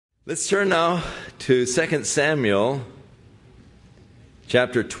Let's turn now to 2 Samuel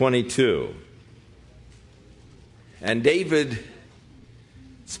chapter 22. And David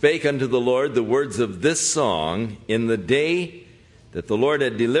spake unto the Lord the words of this song in the day that the Lord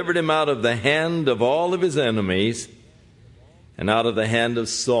had delivered him out of the hand of all of his enemies and out of the hand of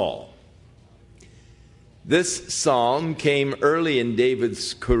Saul. This psalm came early in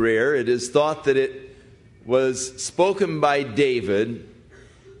David's career. It is thought that it was spoken by David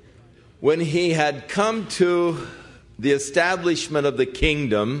when he had come to the establishment of the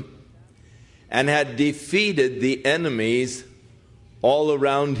kingdom and had defeated the enemies all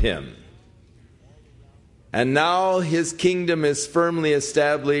around him. And now his kingdom is firmly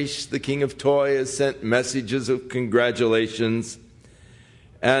established. The king of Toy has sent messages of congratulations.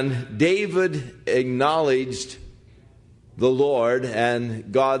 And David acknowledged the Lord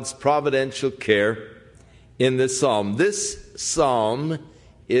and God's providential care in this psalm. This psalm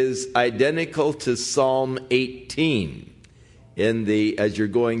is identical to Psalm 18. As you're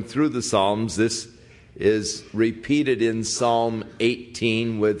going through the Psalms, this is repeated in Psalm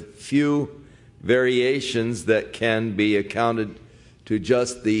 18 with few variations that can be accounted to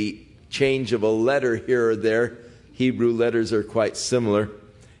just the change of a letter here or there. Hebrew letters are quite similar.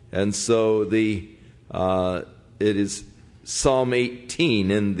 And so it is Psalm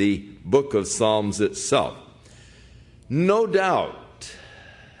 18 in the book of Psalms itself. No doubt,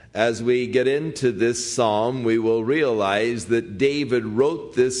 as we get into this psalm, we will realize that David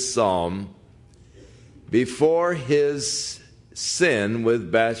wrote this psalm before his sin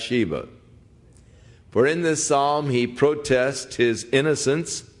with Bathsheba. For in this psalm he protests his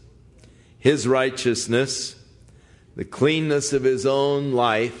innocence, his righteousness, the cleanness of his own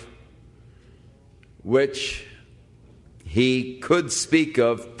life, which he could speak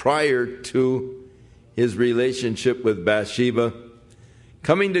of prior to his relationship with Bathsheba.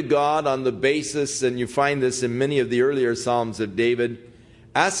 Coming to God on the basis, and you find this in many of the earlier Psalms of David,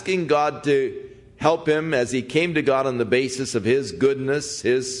 asking God to help him as he came to God on the basis of his goodness,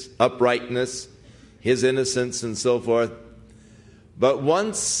 his uprightness, his innocence, and so forth. But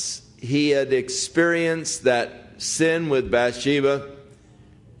once he had experienced that sin with Bathsheba,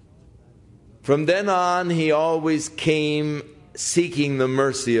 from then on he always came seeking the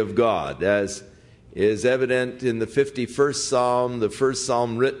mercy of God, as is evident in the 51st Psalm, the first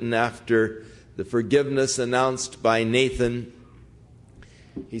psalm written after the forgiveness announced by Nathan.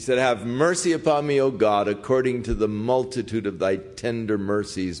 He said, "Have mercy upon me, O God, according to the multitude of thy tender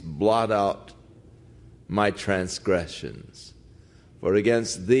mercies. Blot out my transgressions. For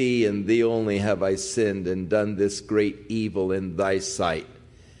against thee and thee only have I sinned and done this great evil in thy sight,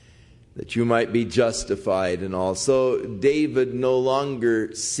 that you might be justified." And also, David no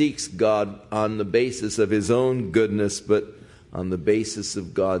longer seeks God on the basis of his own goodness, but on the basis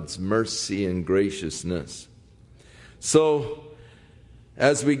of God's mercy and graciousness. So,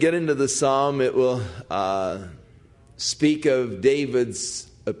 as we get into the psalm, it will speak of David's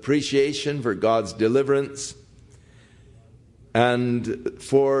appreciation for God's deliverance and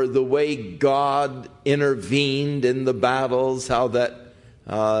for the way God intervened in the battles, how that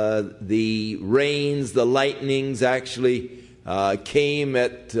the rains, the lightnings actually came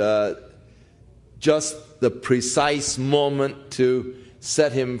at just the precise moment to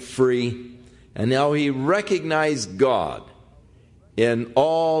set him free. And now he recognized God in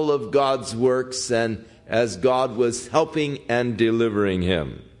all of God's works and as God was helping and delivering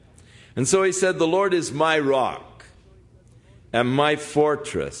him. And so he said, "The Lord is my rock and my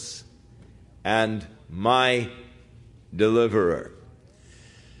fortress and my deliverer."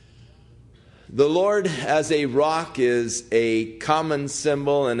 The Lord as a rock is a common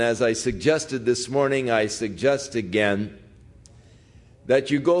symbol, and as I suggested this morning, I suggest again that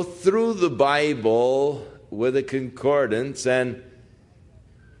you go through the Bible with a concordance and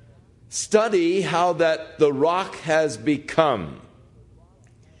study how that the rock has become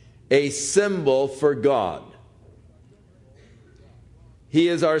a symbol for God. He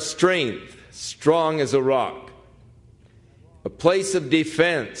is our strength, strong as a rock, a place of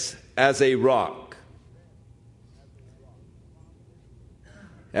defense as a rock.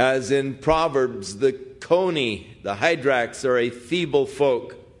 As in Proverbs, the coney, the hyrax, are a feeble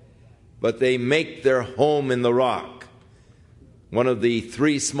folk, but they make their home in the rock. One of the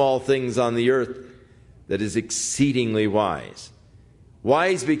three small things on the earth that is exceedingly wise.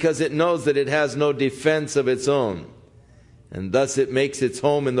 Wise because it knows that it has no defense of its own, and thus it makes its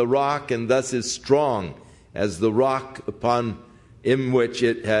home in the rock, and thus is strong as the rock in which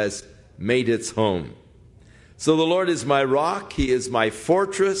it has made its home. So the Lord is my rock, He is my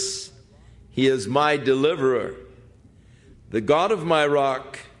fortress, He is my deliverer. The God of my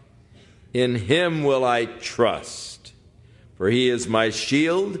rock In him will I trust. For he is my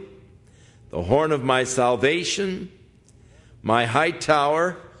shield, the horn of my salvation, my high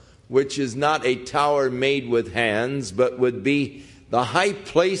tower, which is not a tower made with hands, but would be the high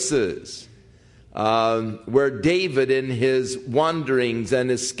places where David, in his wanderings and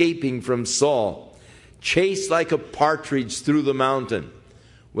escaping from Saul, chased like a partridge through the mountain,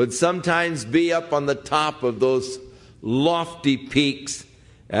 would sometimes be up on the top of those lofty peaks.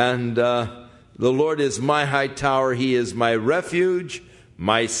 And the Lord is my high tower. He is my refuge,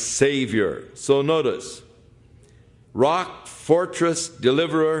 my Savior. So notice, rock, fortress,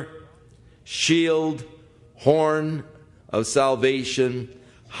 deliverer, shield, horn of salvation,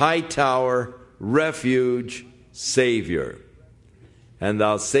 high tower, refuge, Savior. And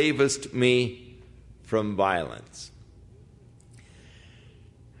thou savest me from violence.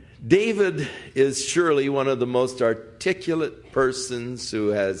 David is surely one of the most articulate persons who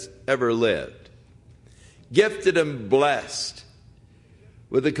has ever lived. Gifted and blessed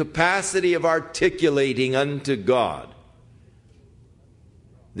with the capacity of articulating unto God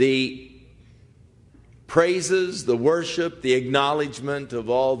the praises, the worship, the acknowledgement of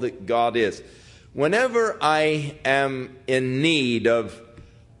all that God is. Whenever I am in need of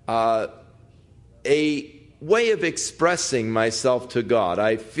a way of expressing myself to God,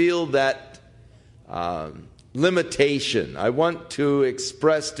 I feel that limitation. I want to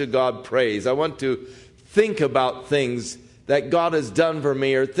express to God praise. I want to think about things that God has done for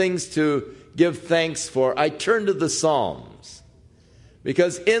me or things to give thanks for. I turn to the Psalms,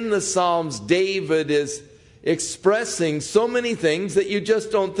 because in the Psalms, David is expressing so many things that you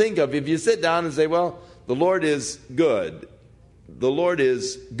just don't think of. If you sit down and say, well, the Lord is good. The Lord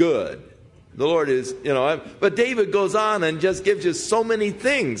is good. The Lord is, but David goes on and just gives you so many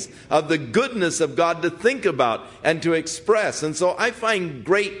things of the goodness of God to think about and to express. And so I find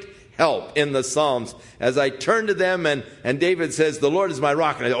great help in the Psalms as I turn to them, and David says, the Lord is my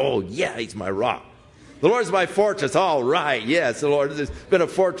rock. And I go, oh yeah, he's my rock. The Lord is my fortress. All right, yes, the Lord has been a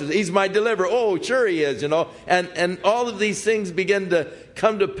fortress. He's my deliverer. Oh, sure he is, And all of these things begin to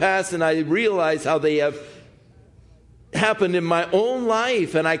come to pass, and I realize how they have happened in my own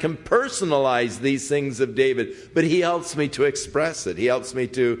life, and I can personalize these things of David. But he helps me to express it. He helps me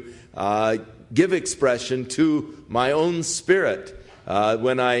to give expression to my own spirit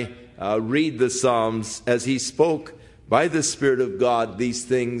when I read the Psalms, as he spoke by the Spirit of God these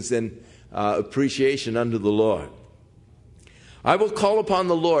things in appreciation unto the Lord. I will call upon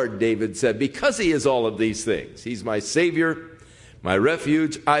the Lord, David said, because he is all of these things. He's my Savior, my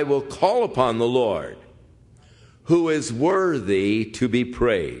refuge. I will call upon the Lord, who is worthy to be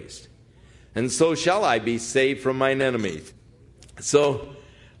praised. And so shall I be saved from mine enemies. So,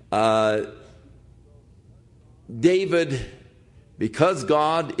 David, because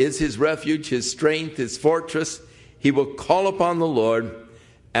God is his refuge, his strength, his fortress, he will call upon the Lord.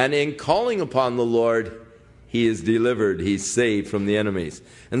 And in calling upon the Lord, he is delivered. He's saved from the enemies.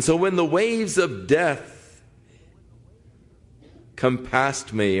 And so when the waves of death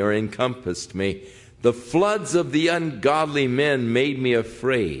compassed me or encompassed me, the floods of the ungodly men made me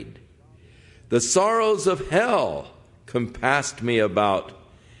afraid. The sorrows of hell compassed me about,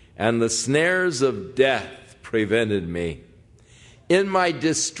 and the snares of death prevented me. In my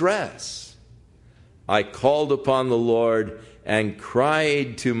distress, I called upon the Lord and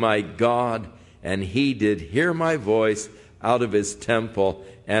cried to my God, and he did hear my voice out of his temple,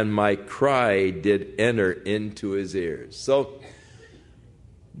 and my cry did enter into his ears. So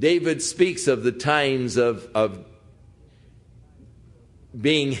David speaks of the times of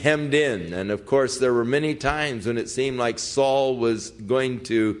being hemmed in. And of course, there were many times when it seemed like Saul was going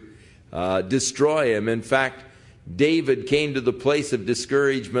to destroy him. In fact, David came to the place of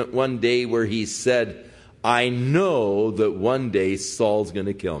discouragement one day where he said, I know that one day Saul's going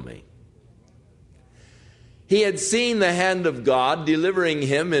to kill me. He had seen the hand of God delivering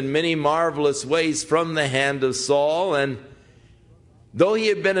him in many marvelous ways from the hand of Saul, and though he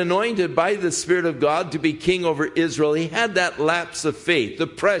had been anointed by the Spirit of God to be king over Israel, he had that lapse of faith. The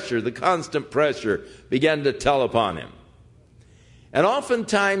pressure, the constant pressure began to tell upon him. And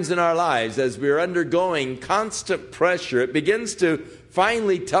oftentimes in our lives, as we are undergoing constant pressure, it begins to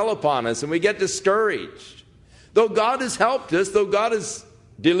finally tell upon us, and we get discouraged. Though God has helped us, though God has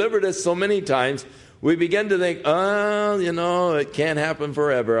delivered us so many times, we begin to think, it can't happen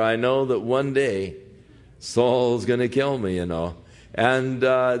forever. I know that one day Saul's going to kill me, And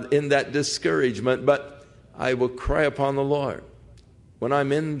in that discouragement, but I will cry upon the Lord. When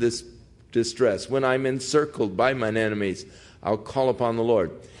I'm in this distress, when I'm encircled by mine enemies, I'll call upon the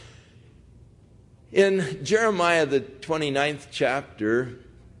Lord. In Jeremiah, the 29th chapter,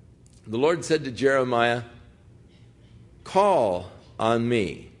 the Lord said to Jeremiah, "Call on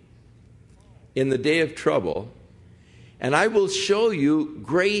me in the day of trouble, and I will show you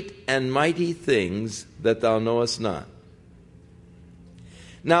great and mighty things that thou knowest not."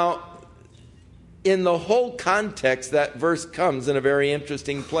 Now, in the whole context, that verse comes in a very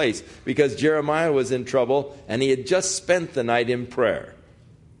interesting place, because Jeremiah was in trouble and he had just spent the night in prayer.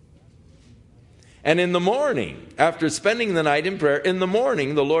 And in the morning, after spending the night in prayer, in the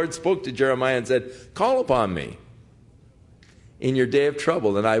morning the Lord spoke to Jeremiah and said, "Call upon me in your day of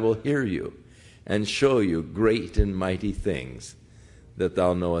trouble, and I will hear you and show you great and mighty things that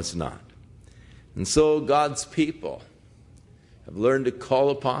thou knowest not." And so God's people have learned to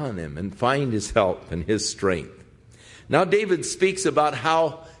call upon him and find his help and his strength. Now David speaks about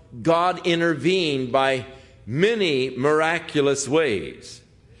how God intervened by many miraculous ways.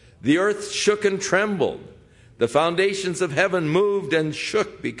 The earth shook and trembled. The foundations of heaven moved and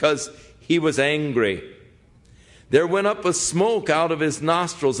shook because he was angry. There went up a smoke out of his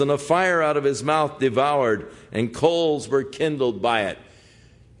nostrils, and a fire out of his mouth devoured, and coals were kindled by it.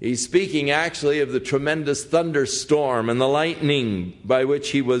 He's speaking actually of the tremendous thunderstorm and the lightning by which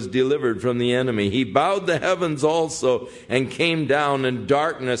he was delivered from the enemy. He bowed the heavens also and came down, and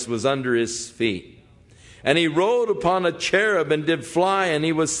darkness was under his feet. And he rode upon a cherub and did fly, and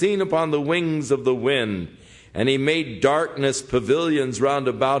he was seen upon the wings of the wind. And he made darkness pavilions round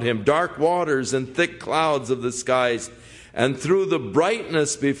about him, dark waters and thick clouds of the skies. And through the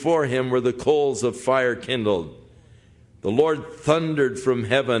brightness before him were the coals of fire kindled. The Lord thundered from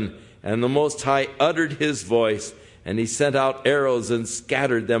heaven, and the Most High uttered his voice. And he sent out arrows and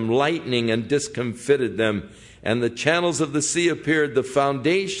scattered them, lightning and discomfited them. And the channels of the sea appeared. The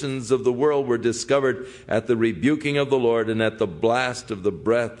foundations of the world were discovered at the rebuking of the Lord and at the blast of the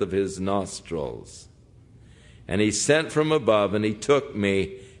breath of his nostrils. And he sent from above, and he took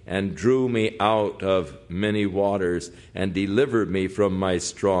me and drew me out of many waters and delivered me from my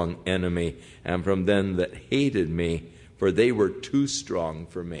strong enemy and from them that hated me, for they were too strong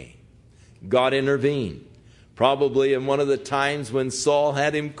for me. God intervened, probably in one of the times when Saul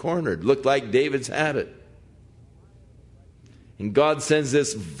had him cornered. Looked like David's had it. And God sends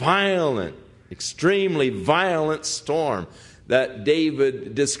this violent, extremely violent storm that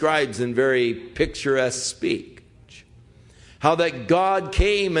David describes in very picturesque speech. How that God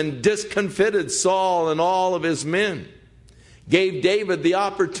came and discomfited Saul and all of his men. Gave David the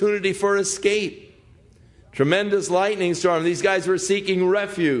opportunity for escape. Tremendous lightning storm. These guys were seeking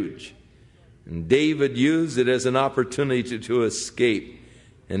refuge. And David used it as an opportunity to escape.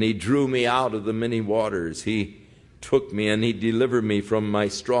 And he drew me out of the many waters. He took me and he delivered me from my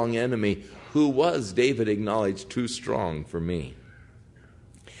strong enemy, who was, David acknowledged, too strong for me.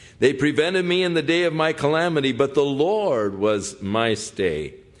 They prevented me in the day of my calamity, but the Lord was my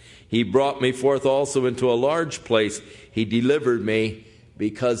stay. He brought me forth also into a large place. He delivered me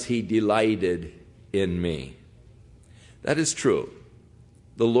because he delighted in me. That is true.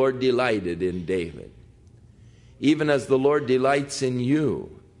 The Lord delighted in David, even as the Lord delights in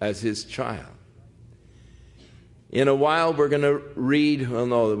you as his child. In a while, we're going to read, well,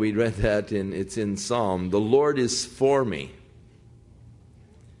 no, we read that, it's in Psalm. The Lord is for me.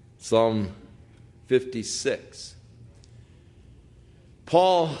 Psalm 56.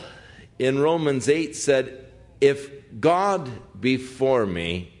 Paul in Romans 8 said, "If God be for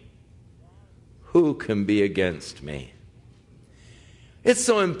me, who can be against me?" It's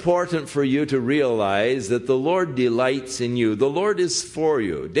so important for you to realize that the Lord delights in you. The Lord is for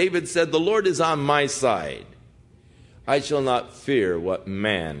you. David said, "The Lord is on my side. I shall not fear what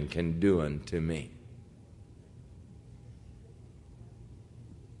man can do unto me."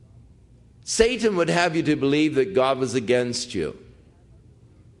 Satan would have you to believe that God was against you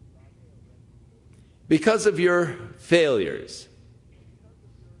because of your failures,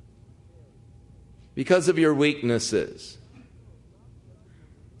 because of your weaknesses.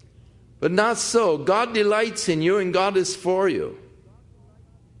 But not so. God delights in you, and God is for you.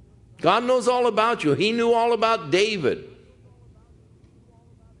 God knows all about you. He knew all about David.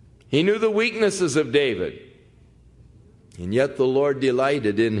 He knew the weaknesses of David. And yet the Lord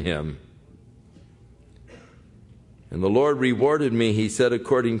delighted in him. And the Lord rewarded me, he said,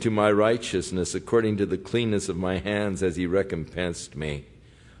 according to my righteousness, according to the cleanness of my hands, as he recompensed me.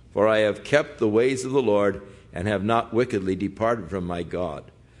 For I have kept the ways of the Lord, and have not wickedly departed from my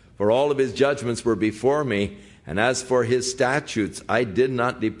God. For all of his judgments were before me, and as for his statutes, I did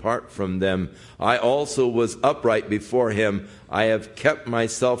not depart from them. I also was upright before him. I have kept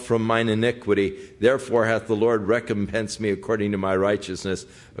myself from mine iniquity. Therefore hath the Lord recompensed me according to my righteousness,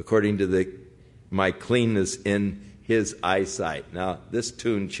 according to my cleanness in his eyesight. Now, this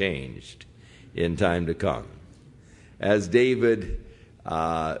tune changed in time to come. As David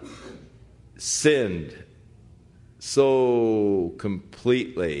sinned so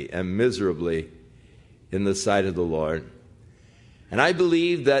completely and miserably in the sight of the Lord. And I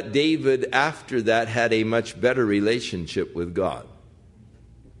believe that David, after that, had a much better relationship with God.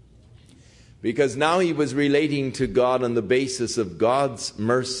 Because now he was relating to God on the basis of God's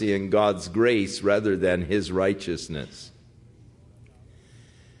mercy and God's grace rather than his righteousness.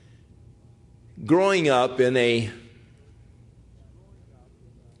 Growing up in a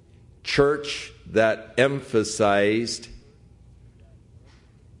church that emphasized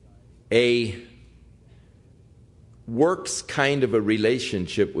a works kind of a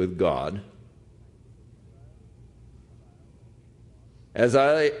relationship with God, as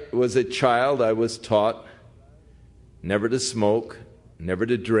I was a child, I was taught never to smoke, never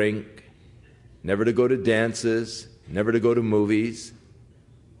to drink, never to go to dances, never to go to movies.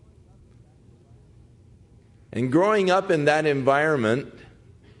 And growing up in that environment,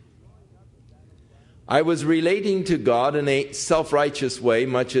 I was relating to God in a self-righteous way,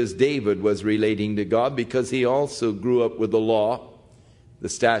 much as David was relating to God, because he also grew up with the law, the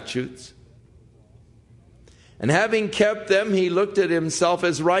statutes. And having kept them, he looked at himself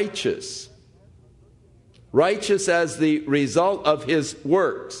as righteous. Righteous as the result of his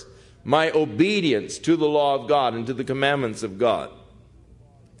works, my obedience to the law of God and to the commandments of God.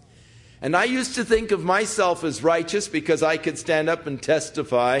 And I used to think of myself as righteous because I could stand up and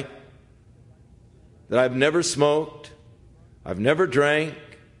testify that I've never smoked, I've never drank,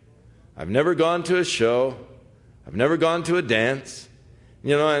 I've never gone to a show, I've never gone to a dance,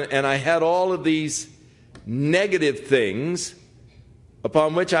 and I had all of these negative things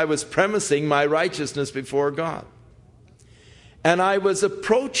upon which I was premising my righteousness before God. And I was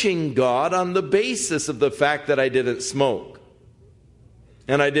approaching God on the basis of the fact that I didn't smoke,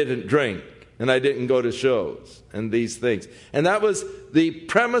 and I didn't drink, and I didn't go to shows and these things. And that was the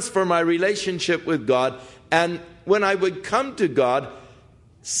premise for my relationship with God. And when I would come to God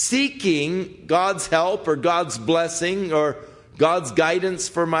seeking God's help or God's blessing or God's guidance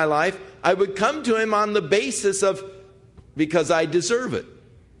for my life, I would come to him on the basis of, because I deserve it.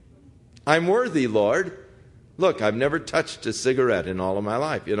 I'm worthy, Lord. Look, I've never touched a cigarette in all of my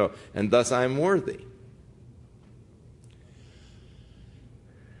life, and thus I'm worthy.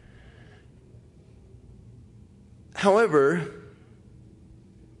 However,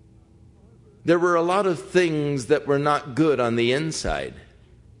 there were a lot of things that were not good on the inside.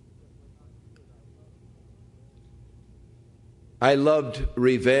 I loved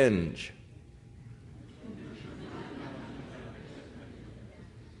revenge.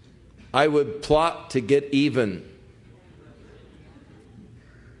 I would plot to get even.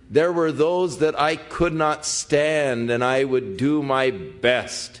 There were those that I could not stand, and I would do my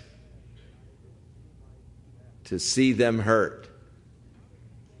best to see them hurt.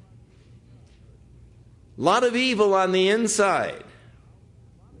 A lot of evil on the inside,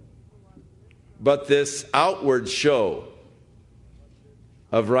 but this outward show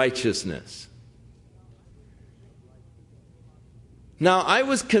of righteousness. Now, I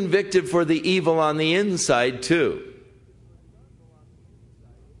was convicted for the evil on the inside too.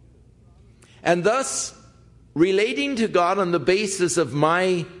 And thus, relating to God on the basis of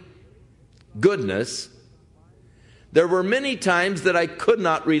my goodness, there were many times that I could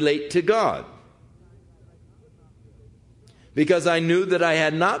not relate to God because I knew that I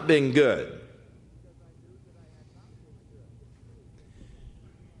had not been good.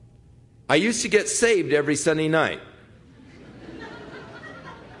 I used to get saved every Sunday night.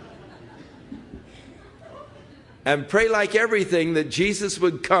 And pray like everything that Jesus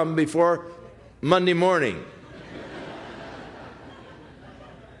would come before Monday morning.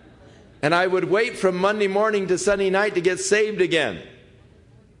 And I would wait from Monday morning to Sunday night to get saved again.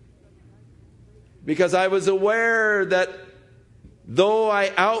 Because I was aware that though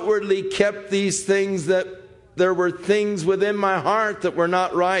I outwardly kept these things, that there were things within my heart that were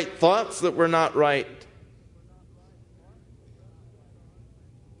not right, thoughts that were not right.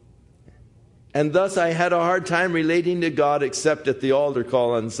 And thus I had a hard time relating to God except at the altar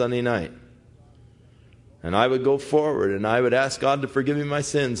call on Sunday night. And I would go forward and I would ask God to forgive me my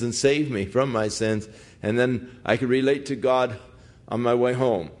sins and save me from my sins. And then I could relate to God on my way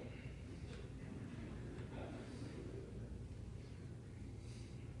home.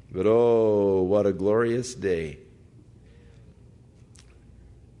 But oh, what a glorious day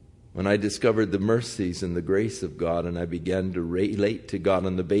when I discovered the mercies and the grace of God, and I began to relate to God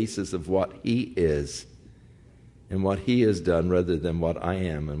on the basis of what He is and what He has done rather than what I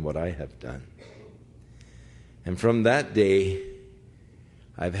am and what I have done. And from that day,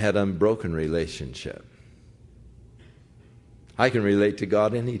 I've had unbroken relationship. I can relate to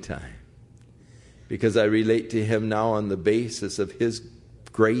God anytime because I relate to Him now on the basis of His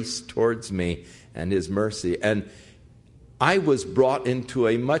grace towards me and His mercy. And I was brought into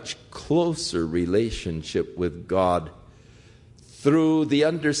a much closer relationship with God through the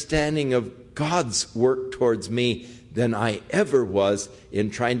understanding of God's work towards me than I ever was in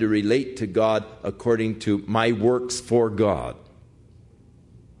trying to relate to God according to my works for God.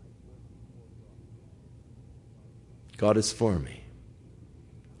 God is for me.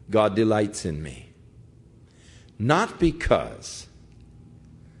 God delights in me. Not because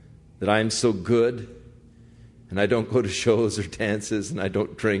that I am so good and I don't go to shows or dances and I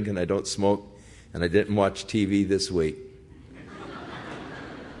don't drink and I don't smoke and I didn't watch TV this week.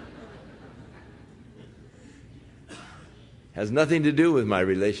 Has nothing to do with my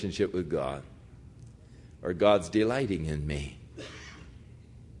relationship with God or God's delighting in me.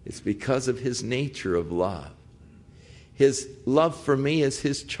 It's because of His nature of love. His love for me as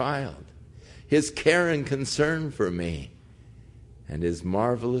His child. His care and concern for me. And His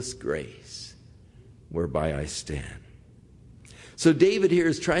marvelous grace whereby I stand. So David here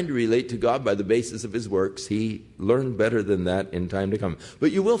is trying to relate to God by the basis of his works. He learned better than that in time to come.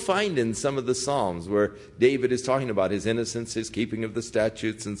 But you will find in some of the Psalms where David is talking about his innocence, his keeping of the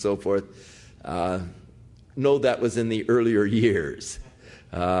statutes and so forth. No, that was in the earlier years,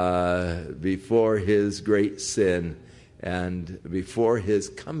 before his great sin and before his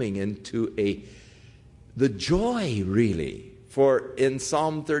coming into the joy, really. For in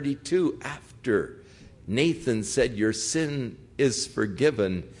Psalm 32, after Nathan said, "Your sin is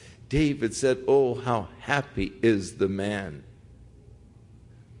forgiven," David said, "Oh, how happy is the man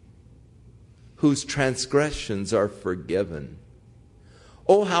whose transgressions are forgiven.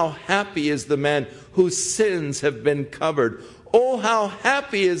 Oh, how happy is the man whose sins have been covered. Oh, how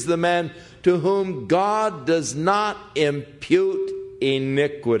happy is the man to whom God does not impute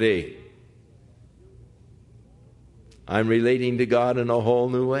iniquity." I'm relating to God in a whole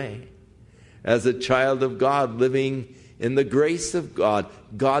new way. As a child of God, living in the grace of God,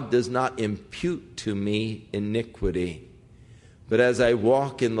 God does not impute to me iniquity. But as I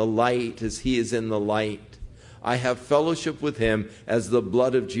walk in the light, as He is in the light, I have fellowship with Him as the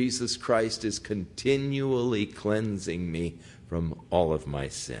blood of Jesus Christ is continually cleansing me from all of my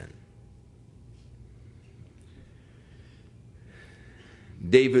sin.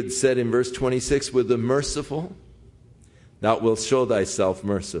 David said in verse 26, "With the merciful, thou wilt show thyself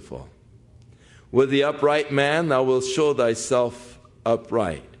merciful. With the upright man, thou wilt show thyself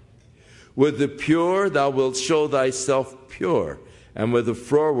upright. With the pure, thou wilt show thyself pure. And with the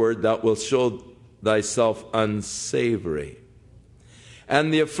froward, thou wilt show thyself unsavory.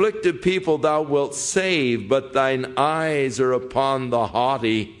 And the afflicted people thou wilt save, but thine eyes are upon the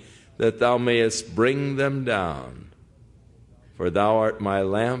haughty, that thou mayest bring them down. For thou art my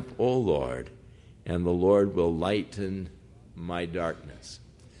lamp, O Lord, and the Lord will lighten my darkness."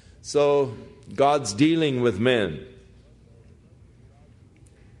 So God's dealing with men.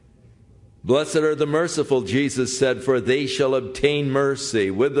 Blessed are the merciful, Jesus said, for they shall obtain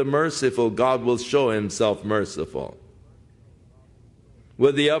mercy. With the merciful, God will show Himself merciful.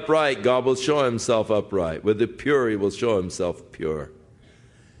 With the upright, God will show Himself upright. With the pure, He will show Himself pure.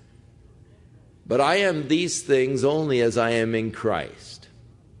 But I am these things only as I am in Christ.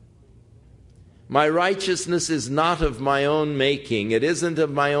 My righteousness is not of my own making. It isn't of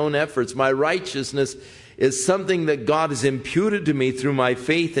my own efforts. My righteousness is something that God has imputed to me through my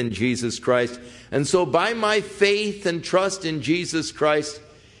faith in Jesus Christ. And so by my faith and trust in Jesus Christ,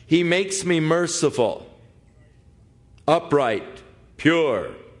 He makes me merciful, upright,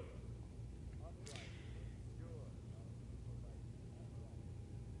 pure.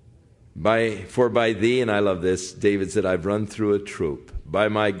 For by Thee, and I love this, David said, I've run through a troop. By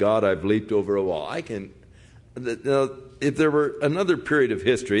my God, I've leaped over a wall. If there were another period of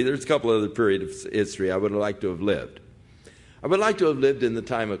history, there's a couple other periods of history I would have liked to have lived. I would like to have lived in the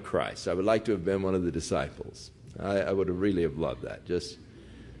time of Christ. I would like to have been one of the disciples. I would have really have loved that. Just,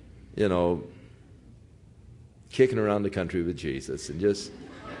 kicking around the country with Jesus. And just,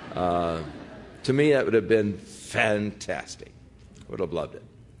 to me, that would have been fantastic. I would have loved it.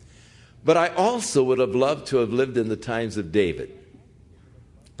 But I also would have loved to have lived in the times of David.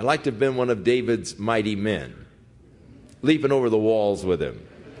 I'd like to have been one of David's mighty men, leaping over the walls with him,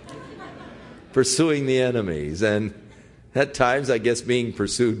 pursuing the enemies, and at times, I guess, being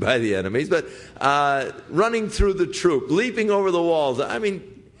pursued by the enemies, but running through the troop, leaping over the walls. I mean,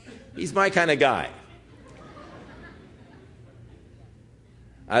 he's my kind of guy.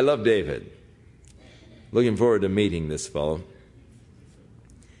 I love David. Looking forward to meeting this fellow.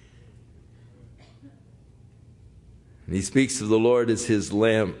 And he speaks of the Lord as his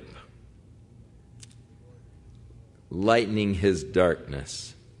lamp, lightening his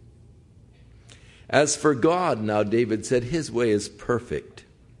darkness. As for God, now David said, his way is perfect.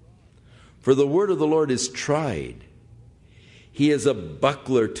 For the word of the Lord is tried. He is a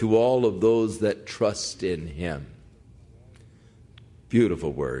buckler to all of those that trust in him.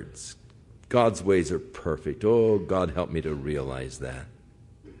 Beautiful words. God's ways are perfect. Oh, God, help me to realize that.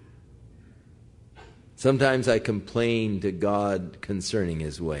 Sometimes I complain to God concerning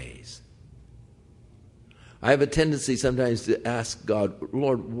his ways. I have a tendency sometimes to ask God,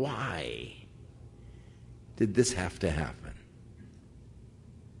 Lord, why did this have to happen?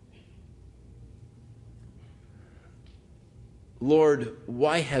 Lord,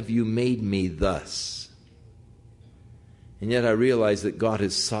 why have you made me thus? And yet I realize that God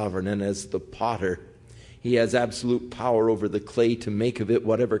is sovereign, and as the potter, he has absolute power over the clay to make of it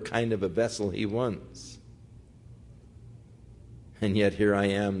whatever kind of a vessel he wants. And yet here I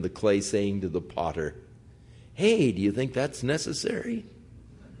am, the clay, saying to the potter, hey, do you think that's necessary?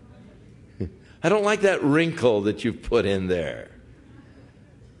 I don't like that wrinkle that you've put in there.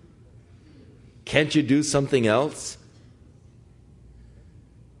 Can't you do something else?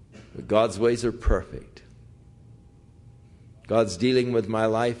 But God's ways are perfect. God's dealing with my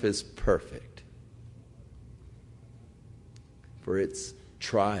life is perfect. For it's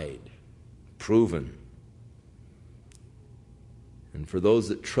tried, proven. And for those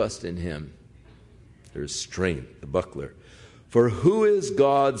that trust in him, there's strength, the buckler. For who is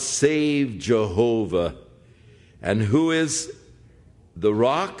God save Jehovah? And who is the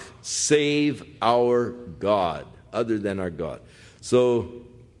rock save our God, other than our God? So,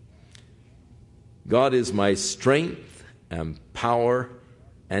 God is my strength and power,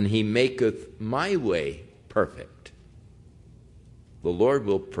 and he maketh my way perfect. The Lord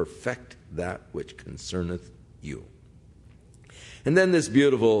will perfect that which concerneth you. And then this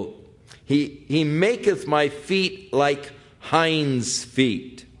beautiful, he maketh my feet like hinds'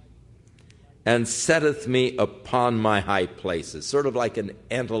 feet, and setteth me upon my high places, sort of like an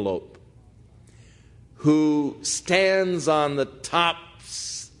antelope who stands on the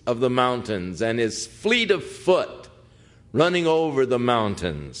tops of the mountains and is fleet of foot, running over the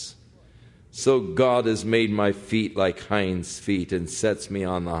mountains. So God has made my feet like hinds' feet and sets me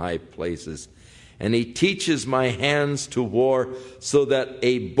on the high places. And he teaches my hands to war, so that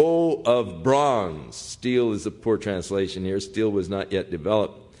a bow of bronze, steel is a poor translation here, steel was not yet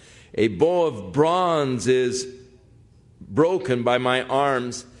developed. A bow of bronze is broken by my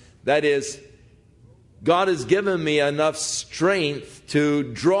arms. That is, God has given me enough strength to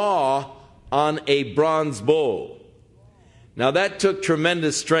draw on a bronze bow. Now that took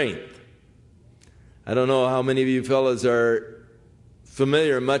tremendous strength. I don't know how many of you fellas are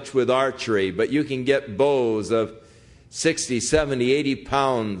familiar much with archery, but you can get bows of 60, 70, 80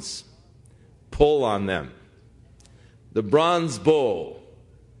 pounds pull on them. The bronze bow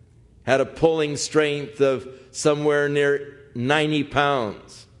had a pulling strength of somewhere near 90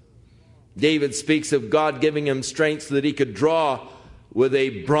 pounds. David speaks of God giving him strength so that he could draw with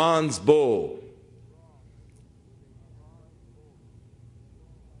a bronze bow.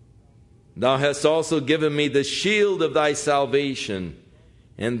 Thou hast also given me the shield of thy salvation,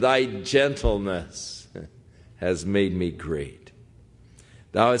 and thy gentleness has made me great.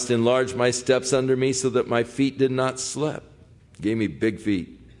 Thou hast enlarged my steps under me, so that my feet did not slip. Gave me big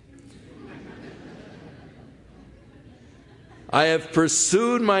feet. I have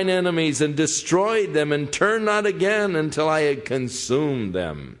pursued mine enemies and destroyed them, and turned not again until I had consumed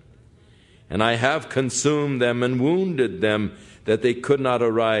them. And I have consumed them and wounded them, that they could not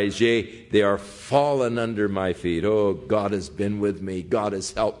arise. Yea, they are fallen under my feet. Oh, God has been with me. God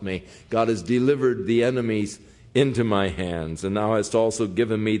has helped me. God has delivered the enemies into my hands. And thou hast also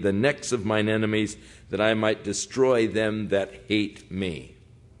given me the necks of mine enemies, that I might destroy them that hate me.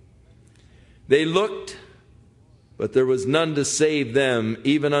 They looked, but there was none to save them,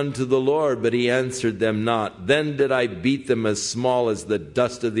 even unto the Lord, but he answered them not. Then did I beat them as small as the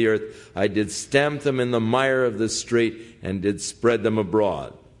dust of the earth. I did stamp them in the mire of the street, and did spread them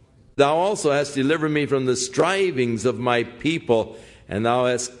abroad. Thou also hast delivered me from the strivings of my people, and thou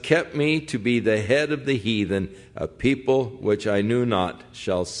hast kept me to be the head of the heathen. A people which I knew not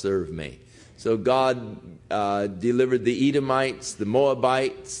shall serve me. So God delivered the Edomites, the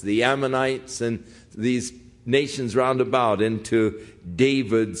Moabites, the Ammonites, and these nations round about into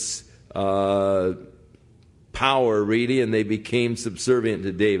David's power, really, and they became subservient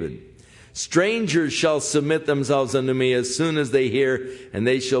to David. Strangers shall submit themselves unto me as soon as they hear, and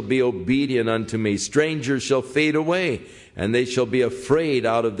they shall be obedient unto me. Strangers shall fade away, and they shall be afraid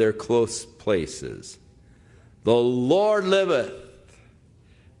out of their close places. The Lord liveth.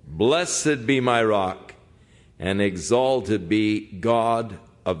 Blessed be my rock, and exalted be God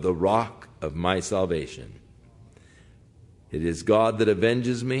of the rock of my salvation. It is God that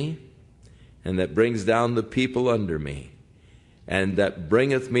avenges me, and that brings down the people under me, and that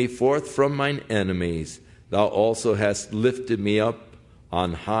bringeth me forth from mine enemies. Thou also hast lifted me up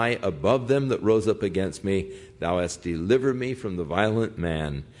on high above them that rose up against me. Thou hast delivered me from the violent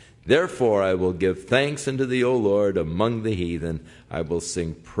man. Therefore I will give thanks unto thee, O Lord, among the heathen. I will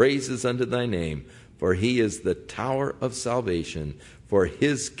sing praises unto thy name, for he is the tower of salvation for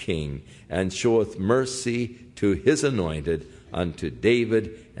his king, and showeth mercy to his anointed, unto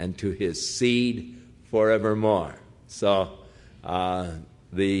David and to his seed forevermore. So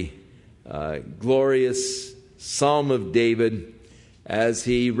the glorious Psalm of David, as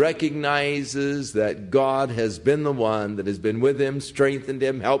he recognizes that God has been the one that has been with him, strengthened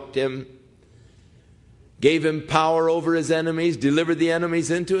him, helped him, gave him power over his enemies, delivered the enemies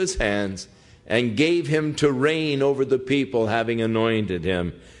into his hands, and gave him to reign over the people, having anointed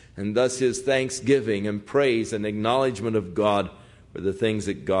him. And thus his thanksgiving and praise and acknowledgement of God for the things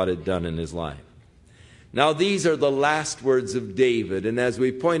that God had done in his life. Now these are the last words of David, and as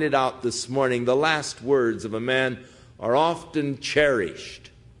we pointed out this morning, the last words of a man are often cherished,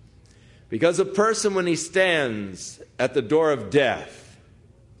 because a person, when he stands at the door of death,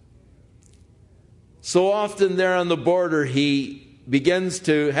 so often there on the border, he begins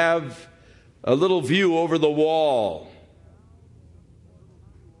to have a little view over the wall.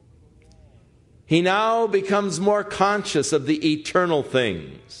 He now becomes more conscious of the eternal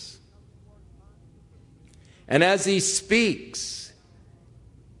things. And as he speaks,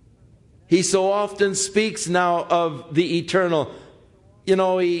 he so often speaks now of the eternal. You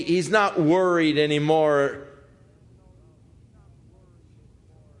know, he's not worried anymore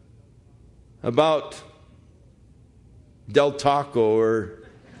about Del Taco or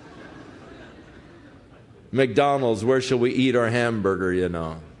McDonald's. Where shall we eat our hamburger, you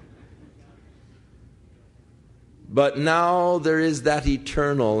know? But now there is that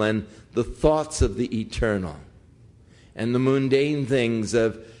eternal and the thoughts of the eternal. And the mundane things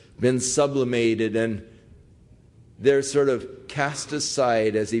have been sublimated, and they're sort of cast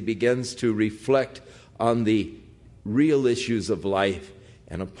aside as he begins to reflect on the real issues of life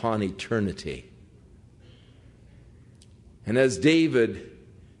and upon eternity. And as David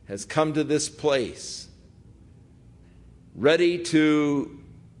has come to this place, ready to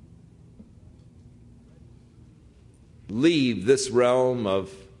leave this realm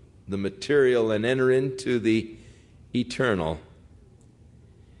of the material and enter into the eternal,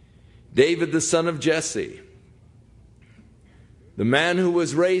 David, the son of Jesse, the man who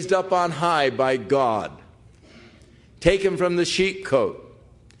was raised up on high by God, taken from the sheepcote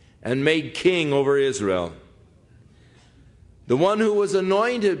and made king over Israel, the one who was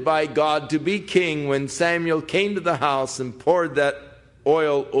anointed by God to be king when Samuel came to the house and poured that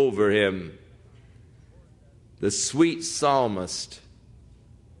oil over him, the sweet psalmist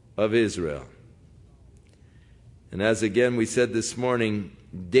of Israel. And as again we said this morning,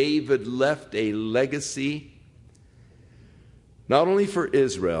 David left a legacy not only for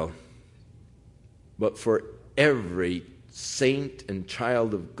Israel, but for every saint and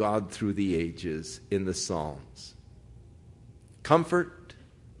child of God through the ages in the Psalms. Comfort,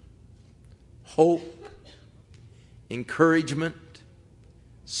 hope, encouragement,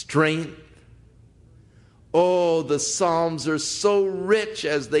 strength. Oh, the Psalms are so rich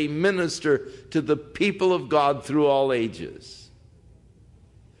as they minister to the people of God through all ages.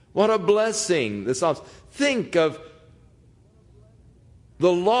 What a blessing, the Psalms. Think of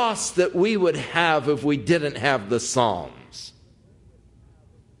the loss that we would have if we didn't have the Psalms.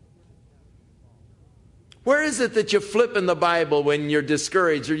 Where is it that you flip in the Bible when you're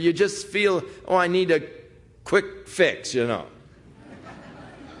discouraged, or you just feel, oh, I need a quick fix, you know?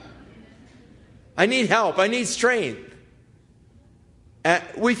 I need help. I need strength.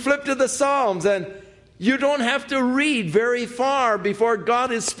 We flip to the Psalms, and you don't have to read very far before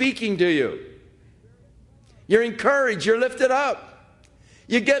God is speaking to you. You're encouraged. You're lifted up.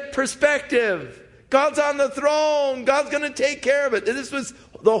 You get perspective. God's on the throne. God's going to take care of it. This was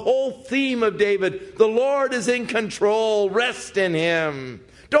the whole theme of David. The Lord is in control. Rest in Him.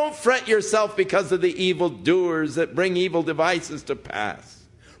 Don't fret yourself because of the evildoers that bring evil devices to pass.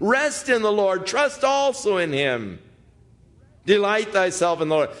 Rest in the Lord. Trust also in Him. Delight thyself in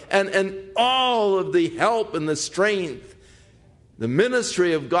the Lord. And all of the help and the strength the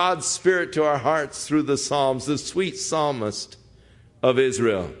ministry of God's Spirit to our hearts through the Psalms, the sweet psalmist of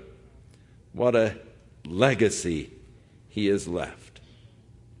Israel. What a legacy he has left.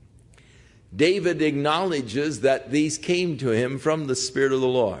 David acknowledges that these came to him from the Spirit of the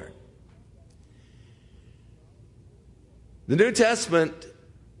Lord. The New Testament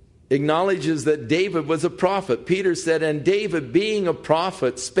acknowledges that David was a prophet. Peter said, "And David, being a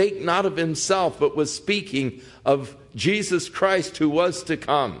prophet, spake not of himself, but was speaking of Jesus Christ who was to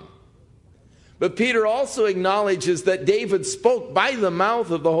come." But Peter also acknowledges that David spoke by the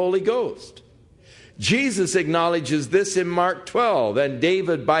mouth of the Holy Ghost. Jesus acknowledges this in Mark 12, "And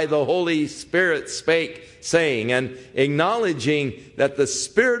David by the Holy Spirit spake, saying," and acknowledging that the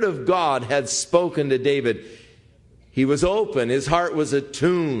Spirit of God had spoken to David. He was open, his heart was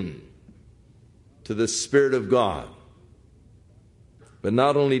attuned to the Spirit of God. But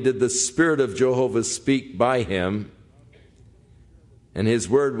not only did the Spirit of Jehovah speak by him, and his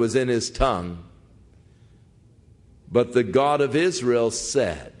word was in his tongue, but the God of Israel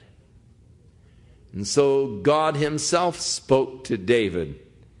said. And so God himself spoke to David.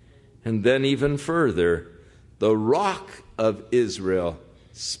 And then even further, the Rock of Israel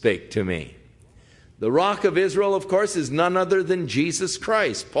spake to me. The Rock of Israel, of course, is none other than Jesus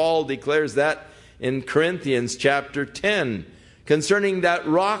Christ. Paul declares that in Corinthians chapter 10. Concerning that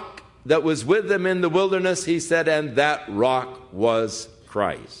rock that was with them in the wilderness, he said, "And that rock was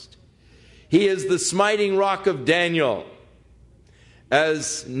Christ." He is the smiting rock of Daniel.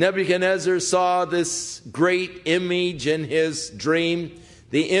 As Nebuchadnezzar saw this great image in his dream,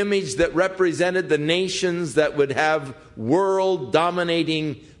 the image that represented the nations that would have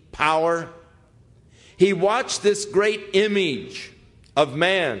world-dominating power, he watched this great image of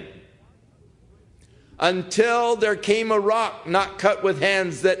man until there came a rock not cut with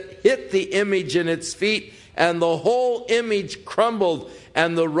hands that hit the image in its feet, and the whole image crumbled,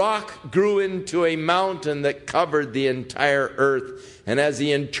 and the rock grew into a mountain that covered the entire earth. And as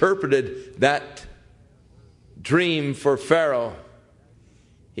he interpreted that dream for Pharaoh,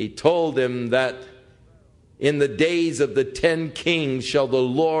 he told him that in the days of the 10 kings shall the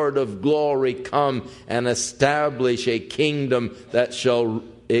Lord of glory come and establish a kingdom that shall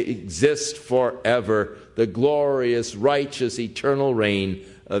exist forever, the glorious, righteous, eternal reign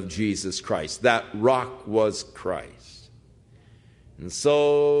of Jesus Christ. That rock was Christ. And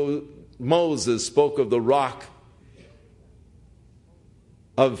so Moses spoke of the rock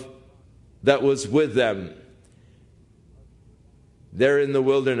that was with them there in the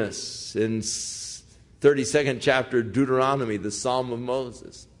wilderness. In 32nd chapter Deuteronomy, the Psalm of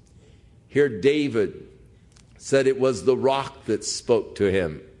Moses, here David said it was the rock that spoke to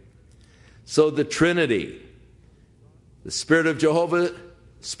him. So the Trinity, the Spirit of Jehovah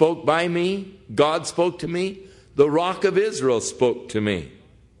spoke by me, God spoke to me, the Rock of Israel spoke to me.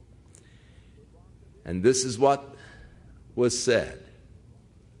 And this is what was said.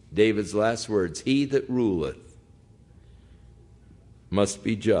 David's last words, "He that ruleth must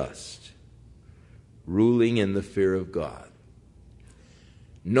be just, ruling in the fear of God.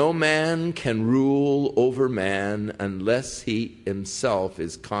 No man can rule over man unless he himself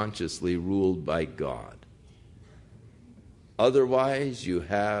is consciously ruled by God. Otherwise, you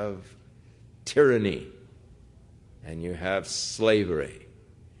have tyranny and you have slavery.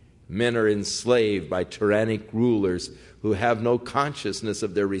 Men are enslaved by tyrannic rulers who have no consciousness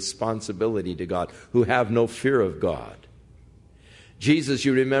of their responsibility to God, who have no fear of God. Jesus,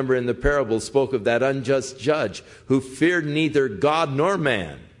 you remember in the parable, spoke of that unjust judge who feared neither God nor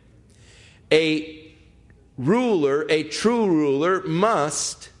man. A ruler, a true ruler,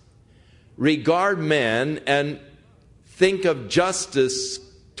 must regard men and think of justice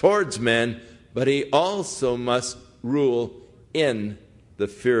towards men, but he also must rule in the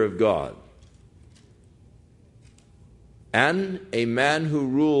fear of God. And a man who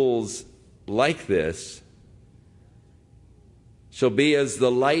rules like this shall be as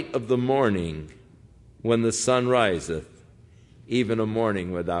the light of the morning when the sun riseth, even a morning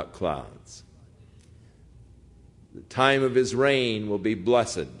without clouds. The time of his reign will be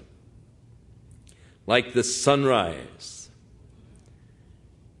blessed, like the sunrise,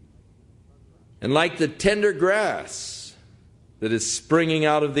 and like the tender grass that is springing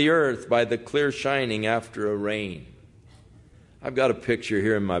out of the earth by the clear shining after a rain. I've got a picture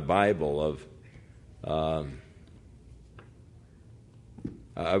here in my Bible of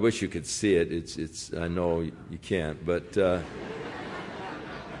I wish you could see it. It's I know you can't, but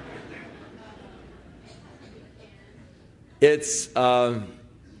it's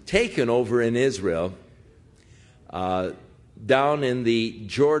taken over in Israel, down in the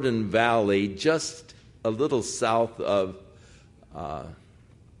Jordan Valley, just a little south of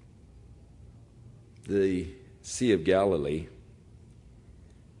the Sea of Galilee.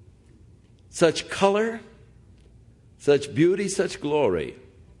 Such color, such beauty, such glory.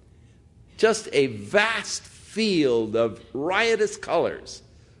 Just a vast field of riotous colors.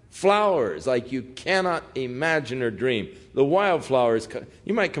 Flowers like you cannot imagine or dream. The wildflowers,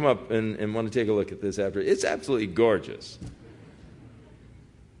 you might come up and want to take a look at this after. It's absolutely gorgeous.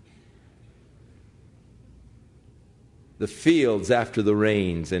 The fields after the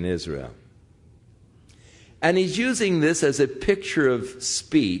rains in Israel. And he's using this as a picture of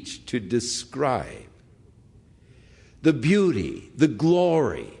speech to describe the beauty, the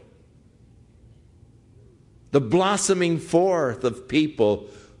glory, the blossoming forth of people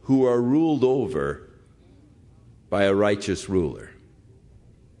who are ruled over by a righteous ruler.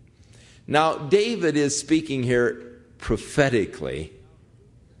 Now, David is speaking here prophetically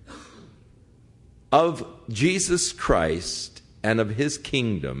of Jesus Christ and of his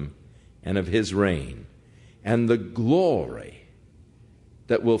kingdom and of his reign and the glory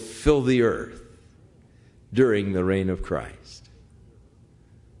that will fill the earth during the reign of Christ.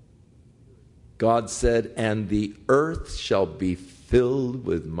 God said, "And the earth shall be filled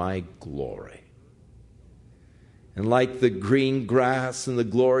with my glory." And like the green grass and the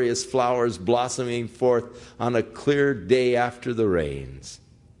glorious flowers blossoming forth on a clear day after the rains,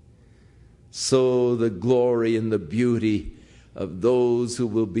 so the glory and the beauty of those who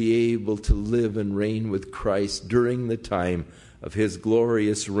will be able to live and reign with Christ during the time of his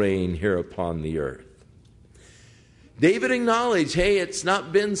glorious reign here upon the earth. David acknowledged, hey, it's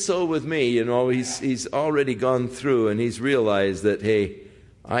not been so with me. You know, he's already gone through and he's realized that, hey,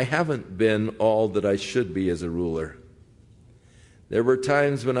 I haven't been all that I should be as a ruler. There were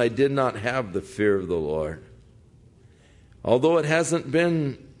times when I did not have the fear of the Lord. Although it hasn't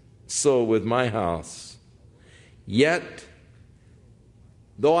been so with my house, yet,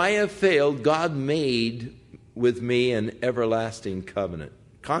 though I have failed, God made with me an everlasting covenant.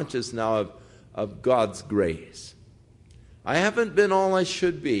 Conscious now of God's grace. I haven't been all I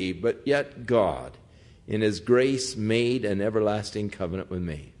should be, but yet God, in his grace, made an everlasting covenant with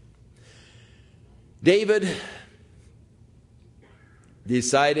me. David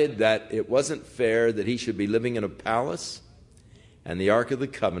decided that it wasn't fair that he should be living in a palace and the Ark of the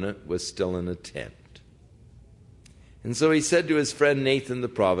Covenant was still in a tent. And so he said to his friend Nathan the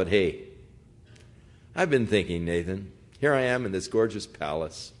prophet, hey, I've been thinking, Nathan, here I am in this gorgeous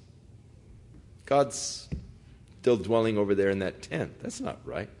palace. God's still dwelling over there in that tent. That's not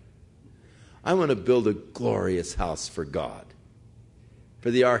right. I want to build a glorious house for God,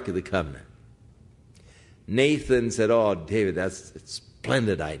 for the Ark of the Covenant. Nathan said, oh, David, that's a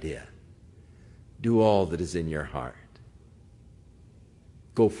splendid idea. Do all that is in your heart.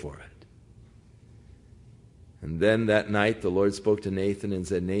 Go for it. And then that night the Lord spoke to Nathan and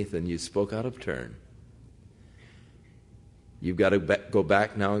said, Nathan, you spoke out of turn. You've got to go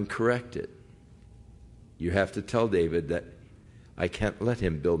back now and correct it. You have to tell David that I can't let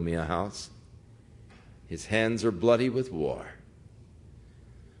him build me a house. His hands are bloody with war.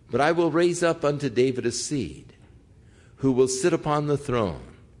 But I will raise up unto David a seed, who will sit upon the throne,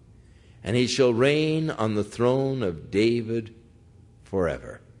 and he shall reign on the throne of David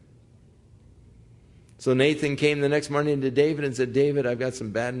forever. So Nathan came the next morning to David and said, David, I've got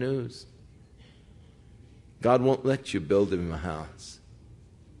some bad news. God won't let you build him a house.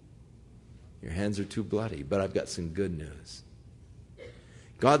 Your hands are too bloody, but I've got some good news.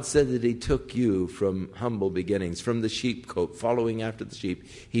 God said that he took you from humble beginnings, from the sheepcote, following after the sheep.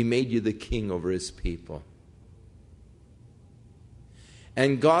 He made you the king over his people.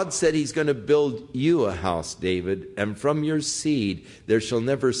 And God said he's going to build you a house, David, and from your seed there shall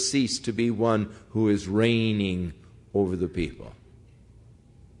never cease to be one who is reigning over the people.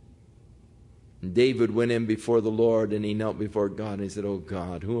 And David went in before the Lord and he knelt before God and he said, oh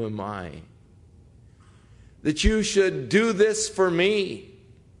God, who am I that you should do this for me?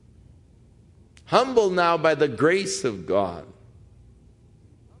 Humbled now by the grace of God.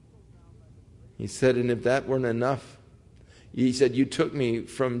 He said, and if that weren't enough, he said, you took me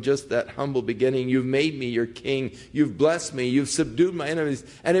from just that humble beginning. You've made me your king. You've blessed me. You've subdued my enemies.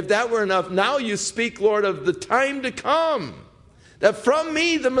 And if that were enough, now you speak, Lord, of the time to come, that from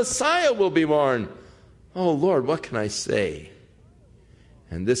me the Messiah will be born. Oh, Lord, what can I say?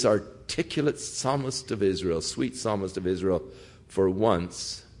 And this articulate psalmist of Israel, sweet psalmist of Israel, for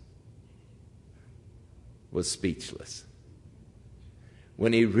once was speechless.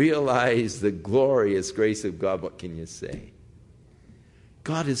 When he realized the glorious grace of God, what can you say?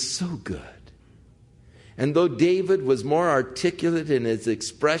 God is so good. And though David was more articulate in his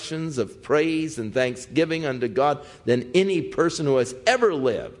expressions of praise and thanksgiving unto God than any person who has ever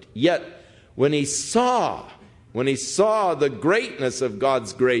lived, yet when he saw the greatness of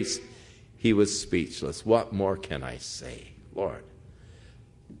God's grace, he was speechless. What more can I say, Lord?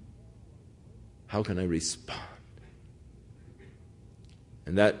 How can I respond?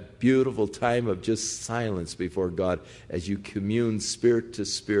 And that beautiful time of just silence before God as you commune spirit to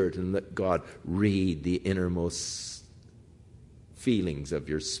spirit and let God read the innermost feelings of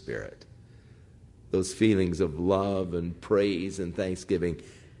your spirit. Those feelings of love and praise and thanksgiving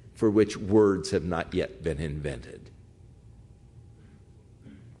for which words have not yet been invented.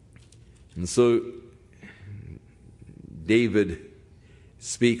 And so David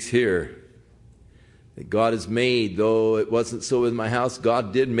speaks here that God has made, though it wasn't so with my house,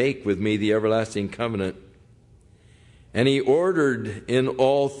 God did make with me the everlasting covenant. And he ordered in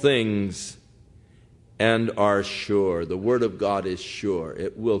all things and are sure. The word of God is sure.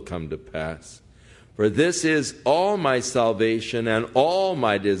 It will come to pass. For this is all my salvation and all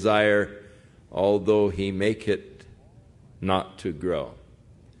my desire, although he make it not to grow.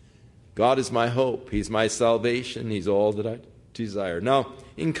 God is my hope. He's my salvation. He's all that I desire. Now,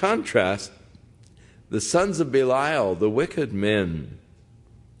 in contrast, the sons of Belial, the wicked men,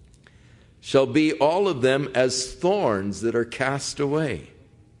 shall be all of them as thorns that are cast away.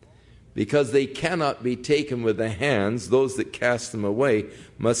 Because they cannot be taken with the hands, those that cast them away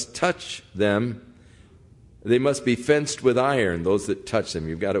must touch them. They must be fenced with iron, those that touch them.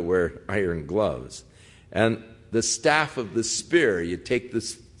 You've got to wear iron gloves. And the staff of the spear, you take the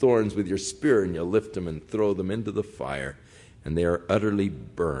thorns with your spear and you lift them and throw them into the fire, and they are utterly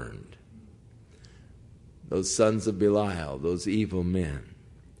burned. Those sons of Belial, those evil men.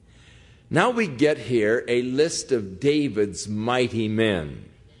 Now we get here a list of David's mighty men.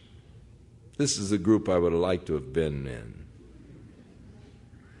 This is a group I would have liked to have been in.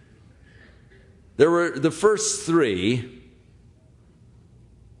 There were the first three: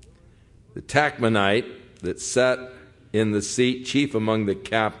 the Tachmonite that sat in the seat, chief among the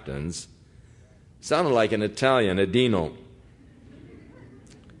captains. Sounded like an Italian, Adino.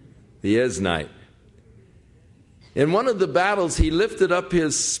 The Esnite. In one of the battles, he lifted up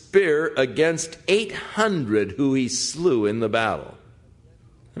his spear against 800 who he slew in the battle.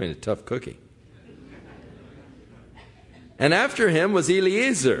 I mean, a tough cookie. And after him was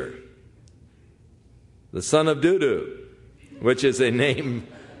Eliezer, the son of Dudu, which is a name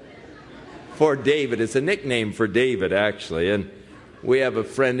for David. It's a nickname for David, actually. And we have a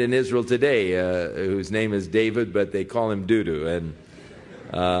friend in Israel today whose name is David, but they call him Dudu. And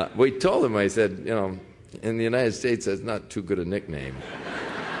we told him, I said, you know, in the United States, that's not too good a nickname.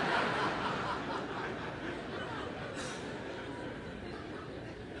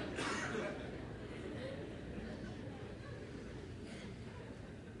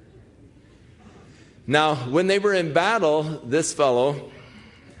 Now, when they were in battle, this fellow,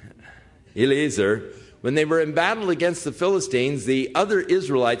 Eliezer, when they were in battle against the Philistines, the other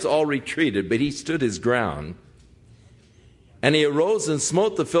Israelites all retreated, but he stood his ground. And he arose and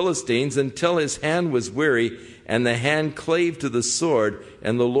smote the Philistines until his hand was weary, and the hand clave to the sword.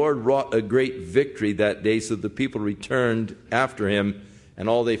 And the Lord wrought a great victory that day, so the people returned after him, and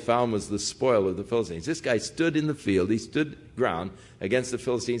all they found was the spoil of the Philistines. This guy stood in the field, he stood ground against the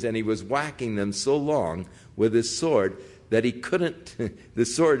Philistines, and he was whacking them so long with his sword that he couldn't, the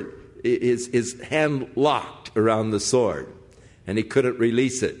sword, his hand locked around the sword, and he couldn't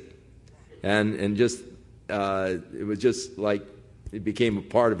release it. And just it was just like it became a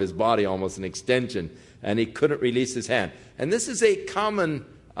part of his body, almost an extension, and he couldn't release his hand. And this is a common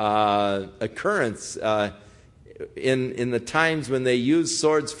occurrence in the times when they use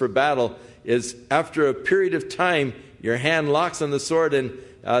swords for battle, is after a period of time, your hand locks on the sword, and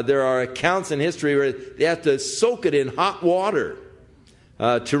there are accounts in history where they have to soak it in hot water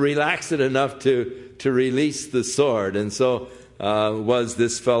to relax it enough to release the sword. And so was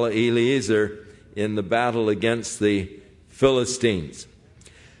this fellow Eliezer in the battle against the Philistines.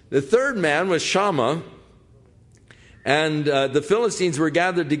 The third man was Shammah, and the Philistines were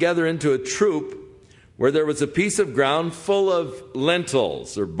gathered together into a troop where there was a piece of ground full of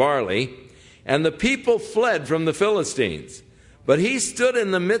lentils or barley, and the people fled from the Philistines. But he stood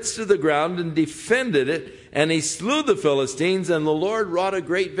in the midst of the ground and defended it, and he slew the Philistines, and the Lord wrought a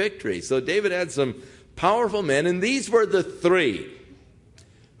great victory. So David had some powerful men, and these were the three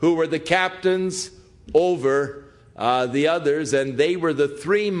who were the captains over the others, and they were the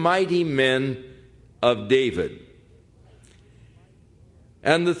three mighty men of David.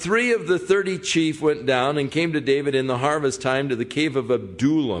 And the 3 of the 30 chief went down and came to David in the harvest time to the cave of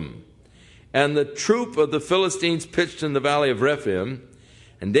Adullam. and the troop of the Philistines pitched in the valley of Rephaim.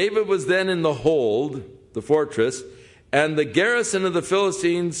 And David was then in the hold, the fortress, and the garrison of the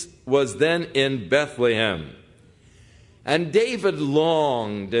Philistines was then in Bethlehem. And David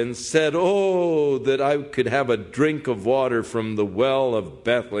longed and said, "Oh, that I could have a drink of water from the well of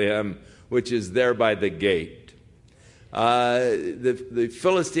Bethlehem, which is there by the gate." The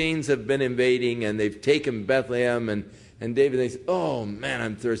Philistines have been invading, and they've taken Bethlehem, and David thinks, "Oh, man,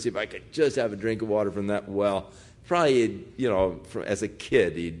 I'm thirsty. If I could just have a drink of water from that well." Probably, as a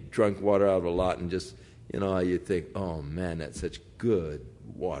kid, he'd drunk water out of a lot, and just, you'd think, "Oh, man, that's such good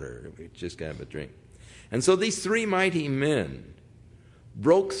water. We just got to have a drink." And so these three mighty men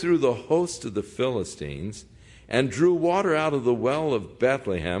broke through the host of the Philistines and drew water out of the well of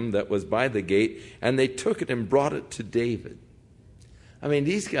Bethlehem that was by the gate, and they took it and brought it to David. I mean,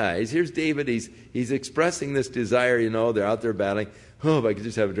 these guys, here's David, he's expressing this desire, they're out there battling. "Oh, if I could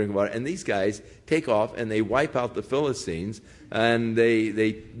just have a drink of water." And these guys take off and they wipe out the Philistines, and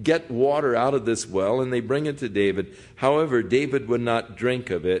they get water out of this well and they bring it to David. However, David would not drink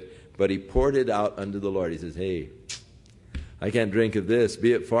of it, but he poured it out unto the Lord. He says, "Hey, I can't drink of this.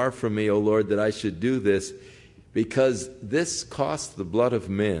 Be it far from me, O Lord, that I should do this, because this cost the blood of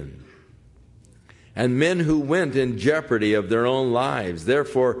men, and men who went in jeopardy of their own lives.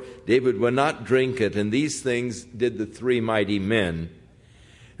 Therefore, David would not drink it." And these things did the three mighty men.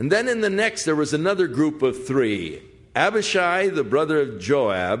 And then in the next, there was another group of three. Abishai, the brother of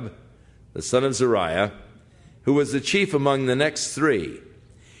Joab, the son of Zeruiah, who was the chief among the next three.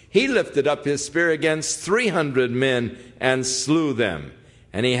 He lifted up his spear against 300 men and slew them.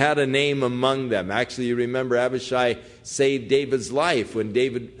 And he had a name among them. Actually, you remember Abishai saved David's life when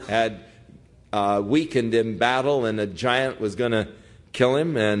David had weakened in battle and a giant was going to kill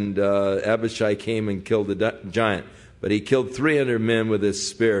him. And Abishai came and killed the giant. But he killed 300 men with his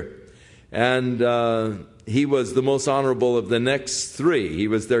spear. And he was the most honorable of the next three. He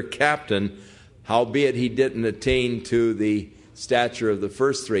was their captain, howbeit he didn't attain to the stature of the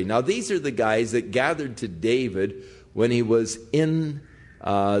first three. Now, these are the guys that gathered to David when he was in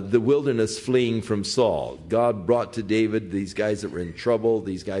the wilderness fleeing from Saul. God brought to David these guys that were in trouble,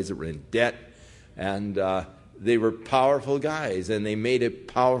 these guys that were in debt, and they were powerful guys, and they made a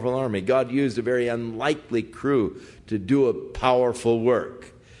powerful army. God used a very unlikely crew to do a powerful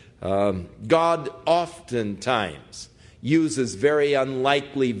work. God oftentimes uses very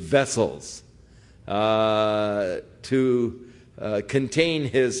unlikely vessels to contain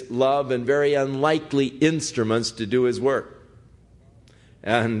his love, and very unlikely instruments to do his work.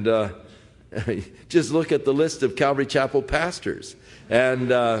 And just look at the list of Calvary Chapel pastors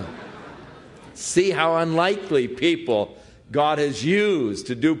and see how unlikely people God has used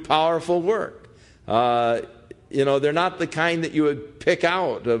to do powerful work. They're not the kind that you would pick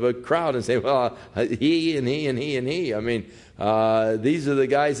out of a crowd and say, "Well, he and he and he and he." I mean, these are the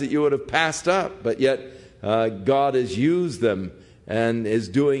guys that you would have passed up, but yet God has used them and is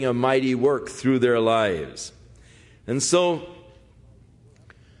doing a mighty work through their lives. And so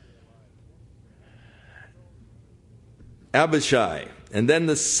Abishai. And then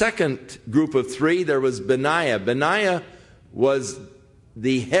the second group of three, there was Benaiah. Benaiah was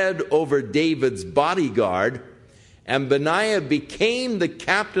the head over David's bodyguard, and Benaiah became the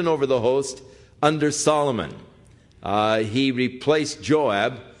captain over the host under Solomon. He replaced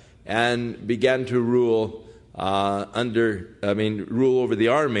Joab and began to rule rule over the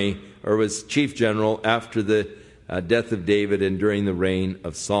army, or was chief general after the death of David and during the reign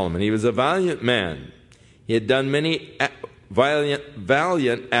of Solomon. He was a valiant man. He had done many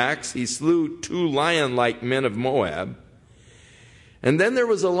valiant acts. He slew 2 lion-like men of Moab. And then there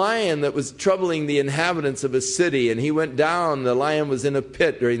was a lion that was troubling the inhabitants of a city, and he went down. The lion was in a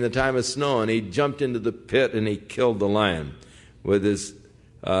pit during the time of snow, and he jumped into the pit and he killed the lion with his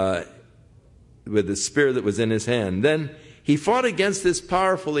spear that was in his hand. Then he fought against this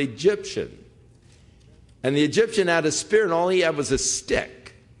powerful Egyptian, and the Egyptian had a spear, and all he had was a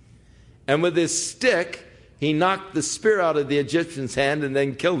stick. And with his stick, he knocked the spear out of the Egyptian's hand and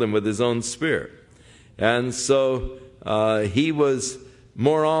then killed him with his own spear. And so he was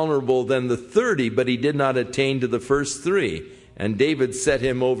more honorable than the 30, but he did not attain to the first 3. And David set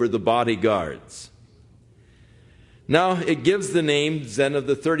him over the bodyguards. Now, it gives the names then of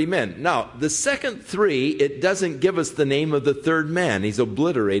the 30 men. Now, the second 3, it doesn't give us the name of the third man. He's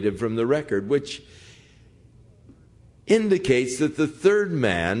obliterated from the record, which indicates that the third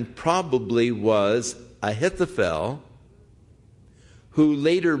man probably was Ahithophel, who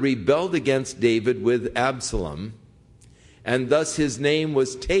later rebelled against David with Absalom, and thus his name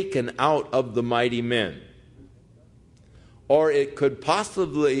was taken out of the mighty men. or it could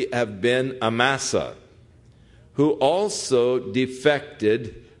possibly have been Amasa, who also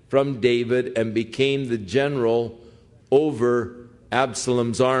defected from David and became the general over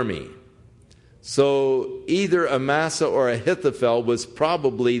Absalom's army. So either Amasa or Ahithophel was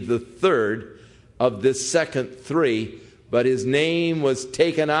probably the third of this second three, but his name was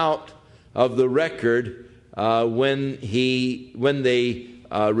taken out of the record when they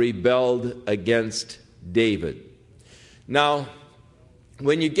rebelled against David. Now,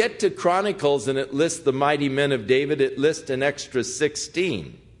 when you get to Chronicles and it lists the mighty men of David, it lists an extra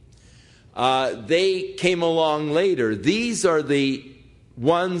 16. They came along later. These are the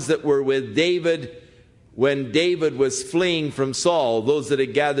ones that were with David when David was fleeing from Saul, those that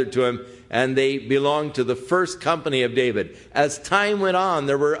had gathered to him, and they belonged to the first company of David. As time went on,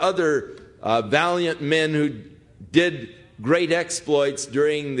 there were other valiant men who did great exploits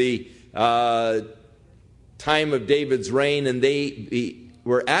during the time of David's reign, and they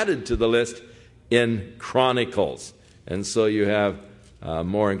were added to the list in Chronicles. And so you have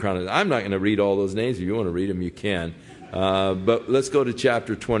more in Chronicles. I'm not going to read all those names. If you want to read them, you can. But let's go to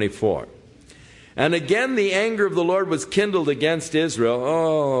chapter 24. And again, the anger of the Lord was kindled against Israel.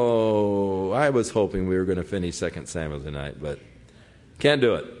 Oh, I was hoping we were going to finish 2 Samuel tonight, but can't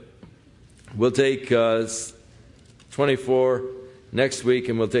do it. We'll take 24 next week,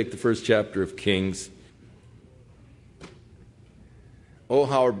 and we'll take the first chapter of Kings. Oh,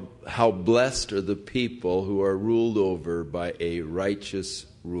 how blessed are the people who are ruled over by a righteous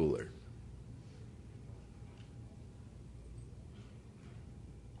ruler.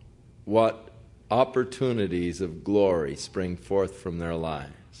 What opportunities of glory spring forth from their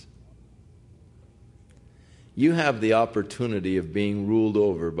lives. You have the opportunity of being ruled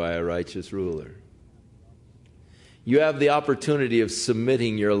over by a righteous ruler. You have the opportunity of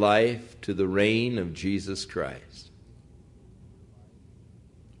submitting your life to the reign of Jesus Christ.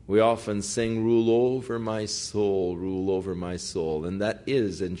 We often sing, "Rule over my soul, rule over my soul," and that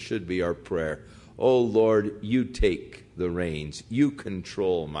is and should be our prayer. Oh Lord, you take the reins. You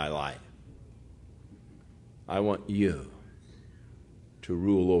control my life. I want you to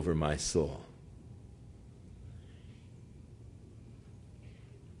rule over my soul.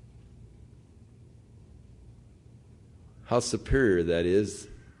 How superior that is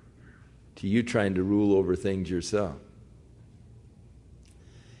to you trying to rule over things yourself.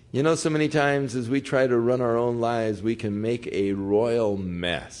 You know, so many times as we try to run our own lives, we can make a royal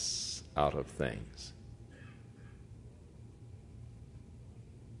mess out of things.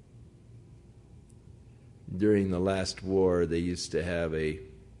 During the last war, they used to have a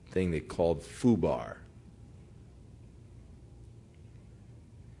thing they called FUBAR,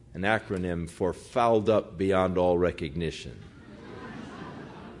 an acronym for fouled up beyond all recognition.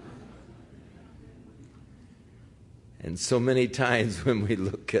 And so many times when we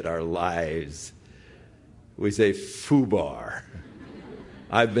look at our lives, we say, FUBAR.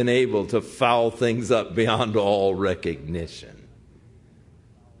 I've been able to foul things up beyond all recognition.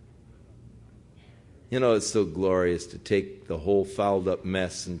 You know, it's so glorious to take the whole fouled up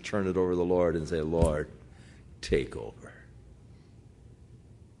mess and turn it over to the Lord and say, Lord, take over.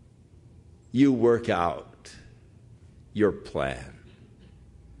 You work out your plan.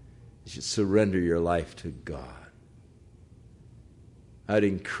 You should surrender your life to God. I'd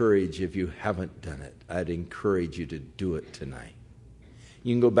encourage you, if you haven't done it, I'd encourage you to do it tonight.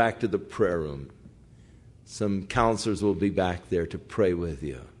 You can go back to the prayer room. Some counselors will be back there to pray with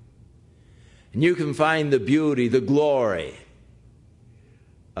you. And you can find the beauty, the glory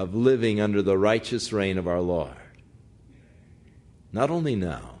of living under the righteous reign of our Lord. Not only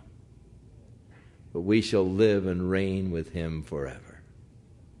now, but we shall live and reign with him forever.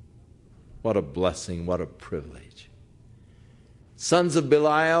 What a blessing, what a privilege. Sons of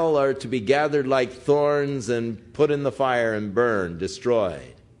Belial are to be gathered like thorns and put in the fire and burned,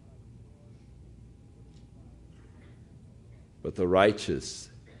 destroyed. But the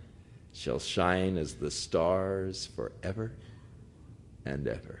righteous shall shine as the stars forever and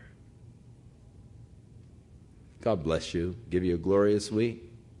ever. God bless you. Give you a glorious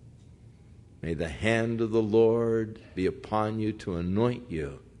week. May the hand of the Lord be upon you to anoint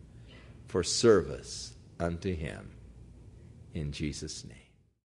you for service unto him. In Jesus' name.